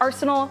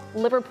 Arsenal,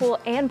 Liverpool,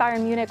 and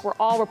Bayern Munich were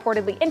all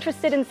reportedly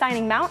interested in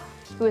signing Mount,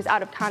 who is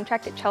out of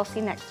contract at Chelsea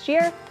next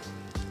year.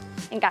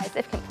 And guys,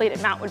 if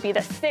completed, Mount would be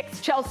the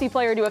 6th Chelsea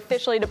player to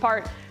officially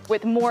depart,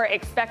 with more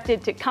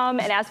expected to come.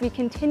 And as we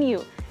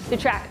continue to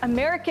track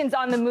Americans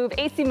on the move,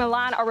 AC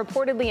Milan are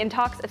reportedly in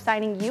talks of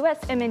signing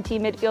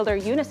USMNT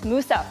midfielder Yunus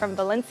Musah from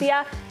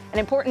Valencia. An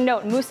important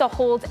note, Musah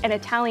holds an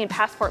Italian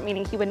passport,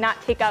 meaning he would not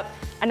take up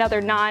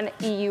another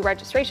non-EU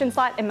registration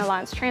slot in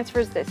Milan's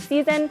transfers this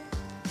season.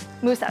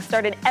 Musah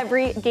started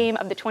every game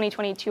of the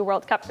 2022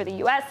 World Cup for the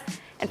U.S.,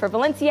 and for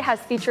Valencia has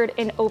featured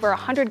in over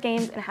 100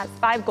 games and has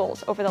 5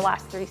 goals over the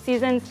last 3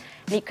 seasons.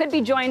 And he could be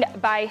joined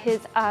by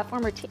his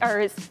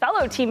his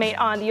fellow teammate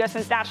on the U.S.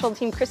 men's national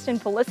team, Christian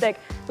Pulisic,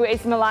 who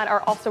AC Milan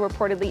are also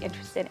reportedly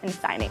interested in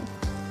signing.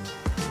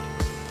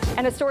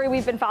 And a story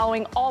we've been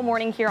following all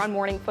morning here on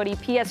Morning Footy,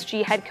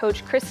 PSG head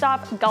coach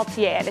Christophe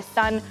Galtier and his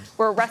son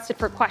were arrested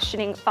for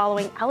questioning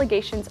following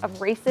allegations of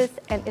racist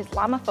and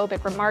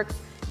Islamophobic remarks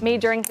made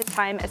during his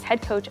time as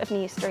head coach of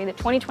Nice during the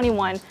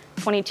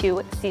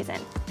 2021-22 season.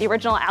 The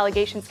original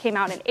allegations came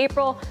out in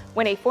April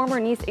when a former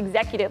Nice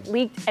executive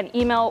leaked an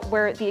email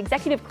where the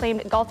executive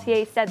claimed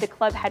Galtier said the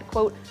club had,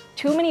 quote,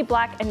 too many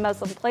black and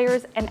Muslim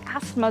players and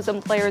asked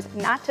Muslim players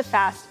not to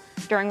fast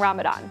during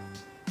Ramadan.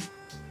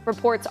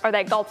 Reports are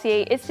that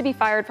Galtier is to be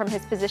fired from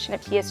his position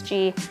at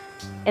PSG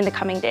in the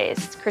coming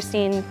days.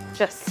 Christine,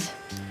 just,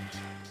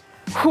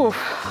 whew.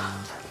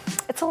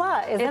 It's a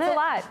lot, isn't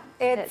it?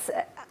 It's a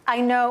lot.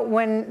 I know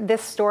when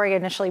this story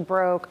initially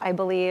broke, I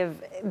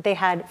believe they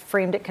had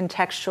framed it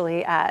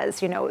contextually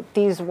as,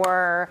 these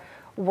were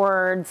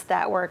words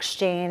that were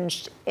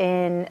exchanged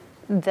in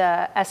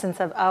the essence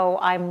of,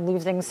 I'm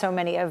losing so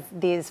many of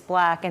these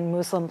black and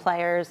Muslim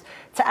players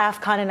to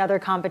AFCON and other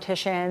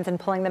competitions and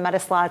pulling them out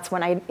of slots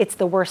when it's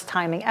the worst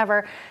timing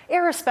ever.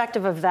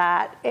 Irrespective of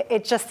that,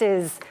 it just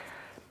is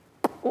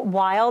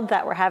wild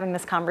that we're having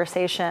this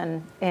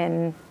conversation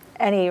in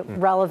any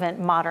relevant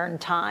modern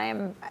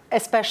time,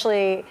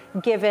 especially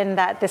given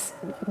that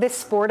this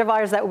sport of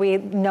ours that we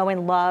know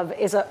and love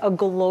is a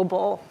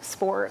global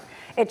sport.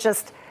 It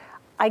just,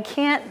 I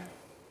kind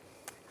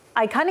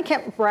of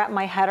can't wrap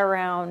my head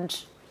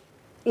around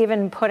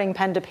even putting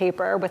pen to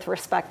paper with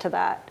respect to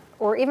that,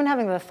 or even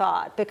having the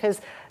thought,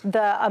 because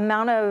the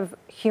amount of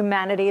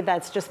humanity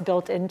that's just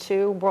built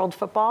into world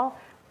football,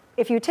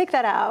 if you take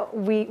that out,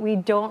 we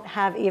don't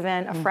have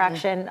even a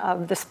fraction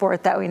of the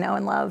sport that we know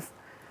and love.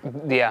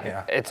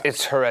 Yeah.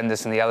 It's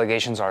horrendous, and the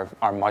allegations are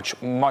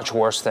much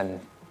worse than,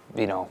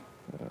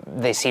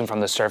 they seem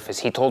from the surface.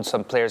 He told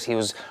some players he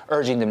was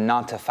urging them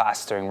not to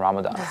fast during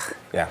Ramadan.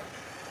 Yeah.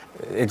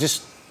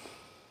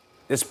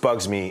 This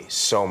bugs me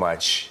so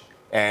much,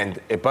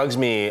 and it bugs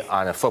me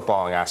on a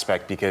footballing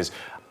aspect because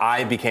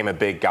I became a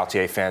big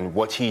Galtier fan.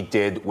 What he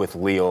did with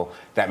Lille,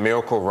 that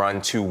miracle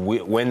run to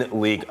win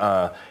Ligue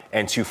 1,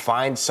 and to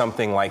find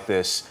something like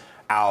this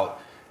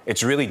out,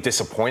 it's really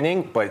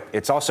disappointing, but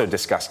it's also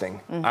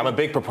disgusting. I'm a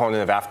big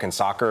proponent of African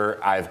soccer.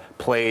 I've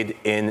played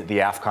in the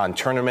AFCON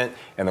tournament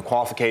and the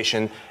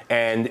qualification,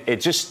 and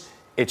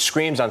it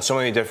screams on so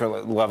many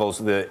different levels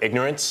the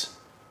ignorance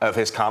of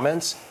his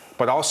comments,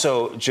 but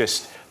also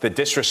just the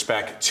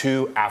disrespect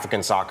to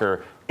African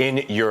soccer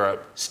in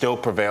Europe still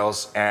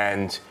prevails,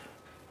 and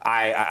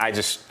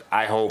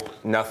I hope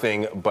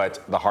nothing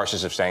but the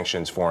harshest of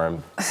sanctions for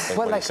him.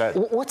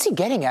 What's he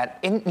getting at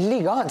in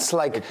Ligue 1? It's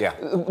like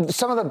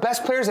some of the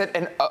best players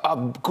and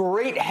a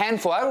great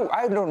handful.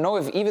 I don't know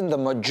if even the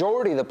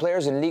majority of the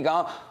players in Ligue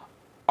 1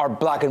 are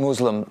black and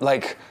Muslim.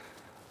 Like,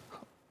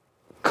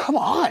 come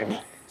on.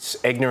 It's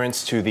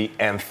ignorance to the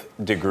nth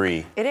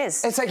degree. It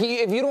is. It's like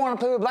if you don't want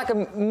to play with black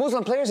and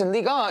Muslim players in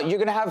Ligue 1, you're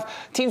going to have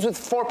teams with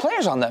 4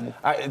 players on them.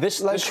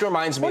 This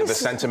reminds me of the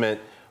sentiment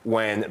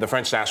when the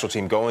French national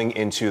team going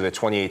into the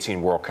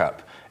 2018 World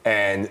Cup,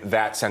 and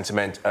that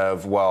sentiment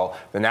of,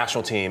 the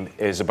national team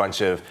is a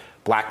bunch of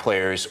black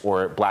players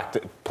or black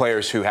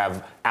players who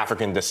have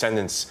African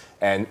descendants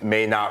and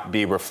may not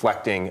be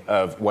reflecting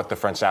of what the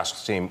French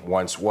national team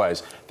once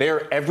was. They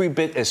are every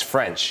bit as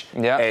French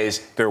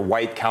as their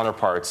white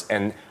counterparts,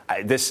 and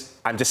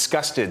I'm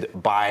disgusted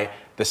by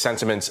the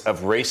sentiments of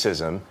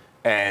racism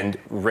and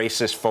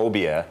racist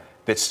phobia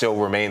that still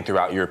remain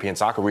throughout European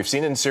soccer. We've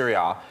seen it in Serie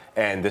A,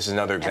 and this is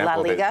another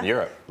example of it in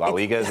Europe. La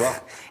Liga as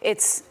well.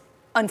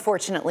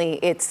 Unfortunately,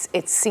 it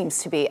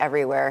seems to be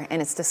everywhere,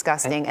 and it's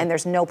disgusting, and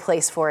there's no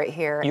place for it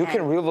here. You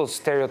can reel those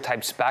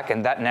stereotypes back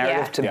and that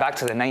narrative back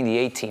to the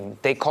 98 team.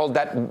 They called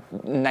that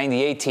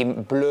 98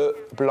 team Bleu,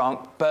 Blanc,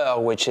 Peur,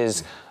 which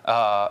is,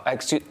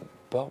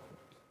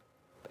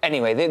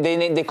 anyway,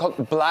 they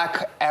called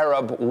black,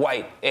 Arab,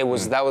 white.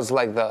 That was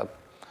like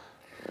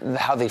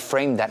how they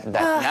framed that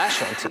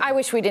national team. I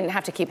wish we didn't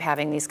have to keep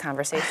having these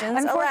conversations.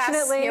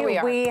 Unfortunately,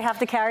 Alas, we have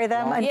to carry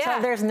them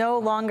until there's no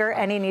longer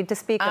any need to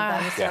speak of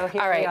them. So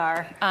here we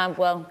are.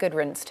 Good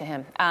riddance to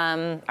him.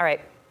 All right,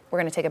 we're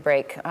going to take a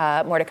break.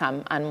 More to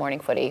come on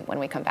Morning Footy when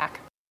we come back.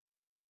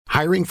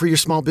 Hiring for your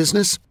small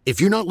business? If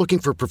you're not looking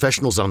for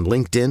professionals on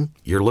LinkedIn,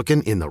 you're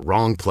looking in the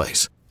wrong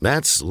place.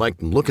 That's like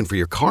looking for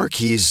your car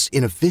keys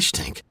in a fish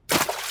tank.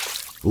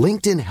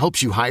 LinkedIn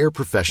helps you hire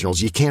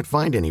professionals you can't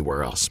find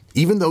anywhere else,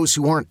 even those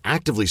who aren't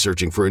actively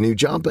searching for a new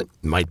job but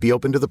might be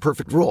open to the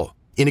perfect role.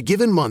 In a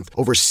given month,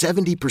 over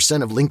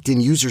 70% of LinkedIn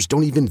users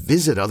don't even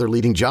visit other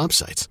leading job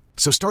sites.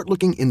 So start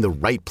looking in the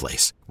right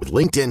place. With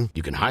LinkedIn,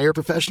 you can hire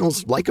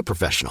professionals like a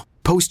professional.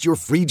 Post your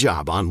free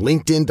job on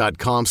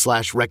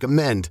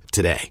linkedin.com/recommend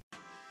today.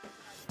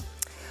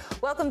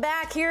 Welcome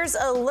back. Here's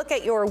a look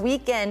at your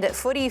weekend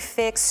footy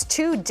fix.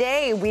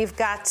 Today, we've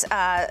got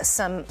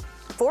some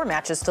 4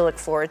 matches to look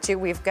forward to.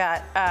 We've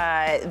got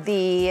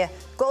the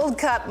Gold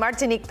Cup,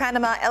 Martinique,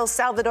 Panama, El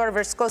Salvador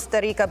versus Costa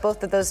Rica.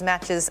 Both of those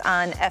matches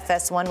on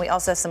FS1. We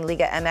also have some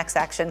Liga MX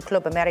action.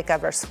 Club America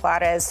versus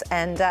Juarez.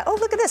 And,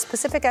 look at this.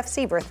 Pacific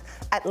FC versus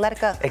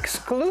Atletica.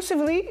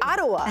 Exclusively?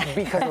 Ottawa.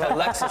 Because of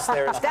Alexis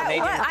there is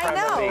Canadian I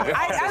know. League.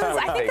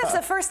 I think that's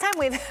the first time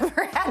we've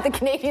ever had the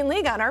Canadian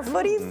League on our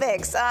footy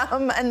fix.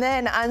 And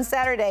then on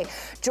Saturday,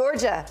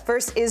 Georgia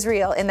versus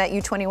Israel in that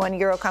U21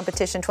 Euro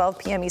competition, 12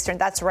 p.m. Eastern.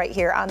 That's right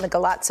here on the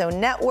Galazzo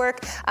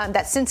Network.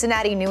 That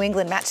Cincinnati, New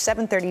England match,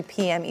 7:30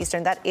 p.m.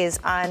 Eastern. That is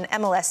on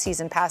MLS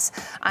Season Pass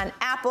on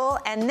Apple.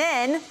 And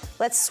then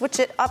let's switch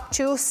it up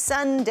to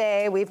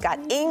Sunday. We've got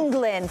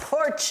England,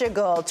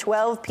 Portugal,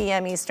 12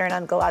 p.m. Eastern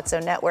on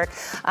Galazzo Network.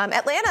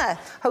 Atlanta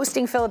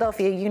hosting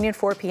Philadelphia Union,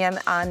 4 p.m.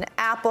 on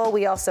Apple.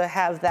 We also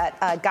have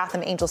that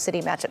Gotham Angel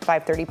City match at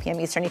 5:30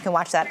 p.m. Eastern. You can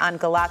watch that on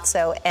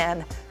Galazzo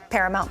and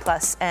Paramount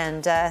Plus,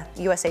 and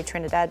USA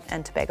Trinidad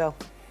and Tobago,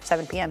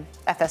 7 p.m.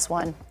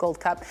 FS1 Gold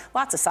Cup.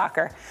 Lots of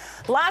soccer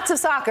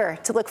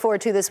to look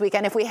forward to this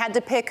weekend. If we had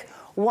to pick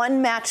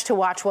one match to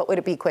watch, what would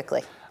it be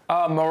quickly?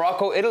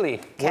 Morocco,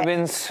 Italy,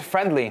 women's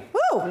friendly.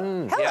 Woo!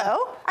 Hello. Yeah.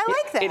 I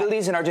like that.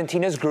 Italy's in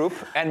Argentina's group,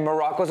 and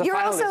Morocco's a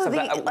finalist of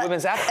the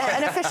women's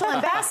an official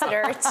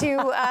ambassador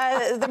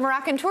to the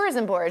Moroccan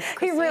Tourism Board.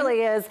 He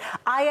really is.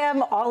 I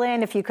am all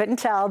in, if you couldn't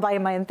tell by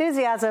my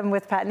enthusiasm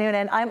with Pat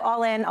Noonan, I'm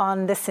all in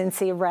on the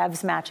Cincy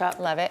Revs matchup.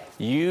 Love it.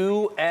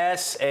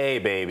 USA,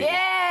 baby.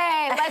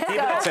 Yay! Let's Keep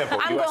go. it simple.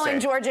 I'm USA. going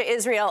Georgia,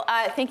 Israel.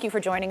 Thank you for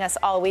joining us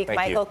all week, Thank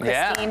Michael, you.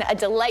 Christine. Yeah. A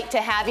delight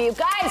to have you.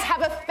 Guys,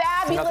 have a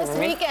fabulous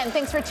weekend.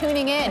 Thanks for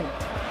tuning in.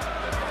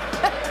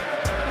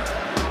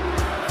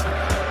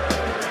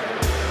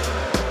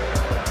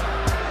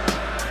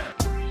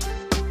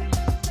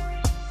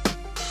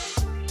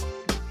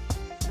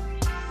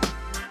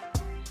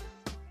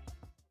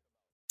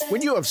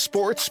 When you have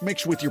sports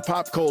mixed with your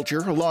pop culture,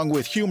 along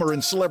with humor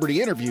and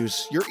celebrity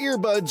interviews, your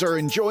earbuds are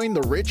enjoying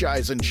The Rich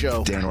Eisen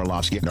Show. Dan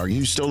Orlovsky, are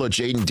you still a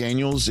Jaden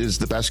Daniels is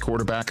the best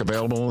quarterback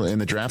available in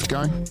the draft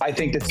guy? I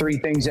think the three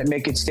things that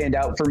make it stand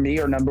out for me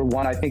are, number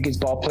one, I think his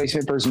ball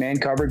placement versus man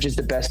coverage is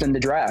the best in the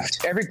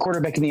draft. Every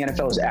quarterback in the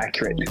NFL is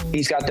accurate.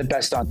 He's got the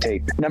best on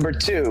tape. Number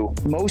two,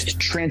 most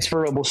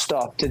transferable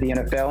stuff to the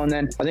NFL. And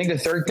then I think the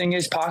third thing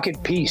is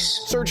pocket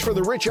peace. Search for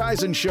The Rich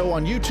Eisen Show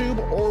on YouTube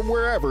or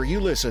wherever you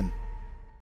listen.